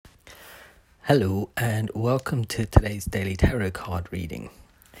Hello and welcome to today's daily tarot card reading.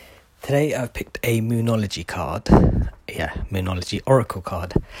 Today I've picked a Moonology card, Moonology Oracle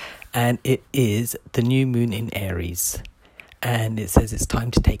card, and it is the new moon in Aries, and it says it's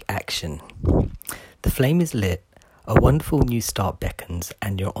time to take action. The flame is lit, a wonderful new start beckons,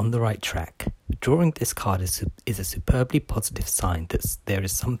 and you're on the right track. Drawing this card is a superbly positive sign that there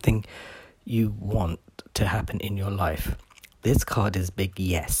is something you want to happen in your life. This card is a big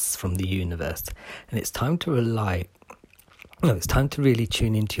yes from the universe, and it's time to really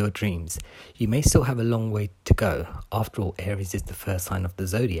tune into your dreams. You may still have a long way to go. After all, Aries is the first sign of the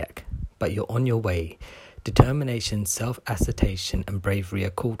zodiac, but you're on your way. Determination, self-assertion, and bravery are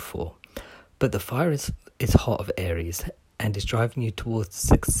called for. But the fire is hot of Aries and is driving you towards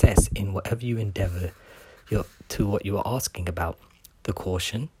success in whatever you endeavor to what you are asking about. The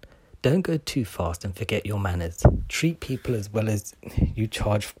caution: don't go too fast and forget your manners. Treat people as well as you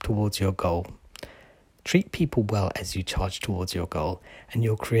charge towards your goal. Treat people well as you charge towards your goal, and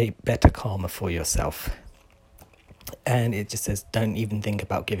you'll create better karma for yourself. And it just says, don't even think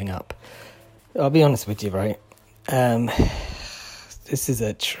about giving up. I'll be honest with you, right? This is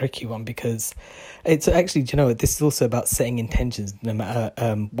a tricky one because it's actually, this is also about setting intentions, no matter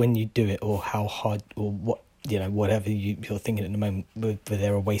when you do it or how hard or what. Whatever you're thinking at the moment, whether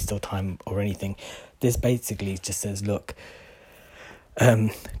they're a waste of time or anything. This basically just says, look,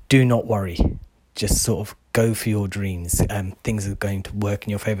 do not worry. Just sort of go for your dreams. Things are going to work in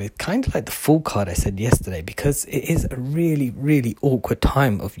your favour. Kind of like the Fool card I said yesterday, because it is a really, really awkward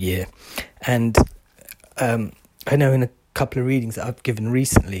time of year. And I know in a couple of readings that I've given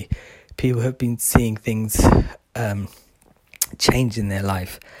recently, people have been seeing things change in their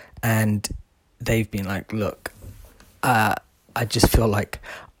life, and they've been like, look, I just feel like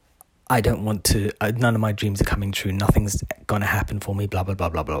I don't want to, none of my dreams are coming true, nothing's going to happen for me, blah, blah, blah,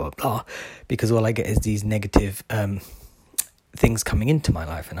 blah, blah, blah, blah, because all I get is these negative things coming into my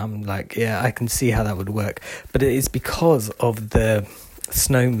life. And I'm like, yeah, I can see how that would work. But it is because of the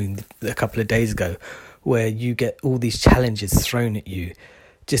snow moon a couple of days ago, where you get all these challenges thrown at you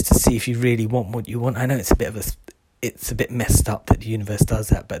just to see if you really want what you want. I know it's a bit messed up that the universe does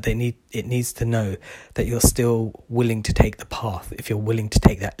that, but it needs to know that you're still willing to take the path. If you're willing to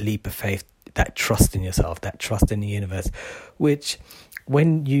take that leap of faith, that trust in yourself, that trust in the universe, which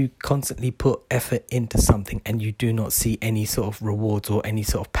when you constantly put effort into something and you do not see any sort of rewards or any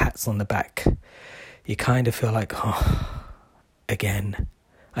sort of pats on the back, you kind of feel like, again,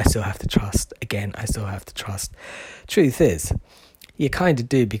 I still have to trust. Again, I still have to trust. Truth is, you kind of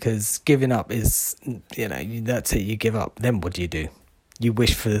do, because giving up is, that's it, you give up. Then what do? You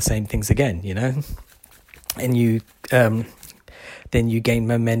wish for the same things again, and you then you gain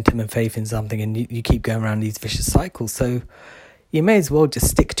momentum and faith in something, and you keep going around these vicious cycles. So you may as well just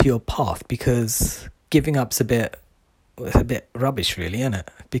stick to your path, because giving up's a bit rubbish, really, isn't it?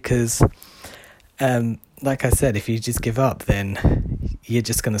 Because like I said, if you just give up, then you're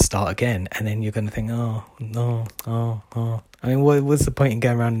just going to start again, and then you're going to think, oh, no. I mean, what's the point in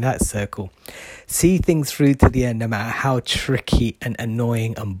going around in that circle? See things through to the end, no matter how tricky and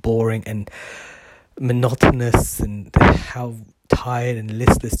annoying and boring and monotonous and how tired and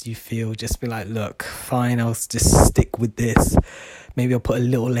listless you feel. Just be like, look, fine, I'll just stick with this. Maybe I'll put a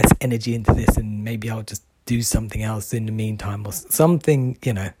little less energy into this, and maybe I'll just do something else in the meantime or something,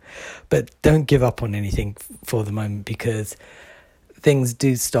 But don't give up on anything for the moment, because things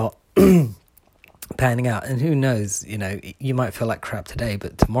do start panning out, and who knows, you might feel like crap today,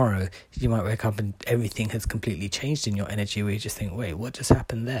 but tomorrow you might wake up and everything has completely changed in your energy, where you just think, wait, what just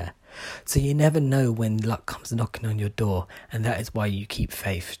happened there? So you never know when luck comes knocking on your door, and that is why you keep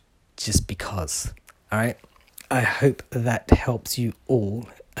faith, just because. All right, I hope that helps you all.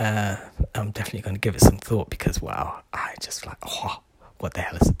 I'm definitely going to give it some thought, because wow, I just like, what the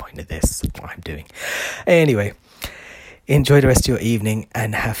hell is the point of this, what I'm doing? Anyway, enjoy the rest of your evening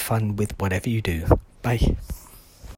and have fun with whatever you do. Bye.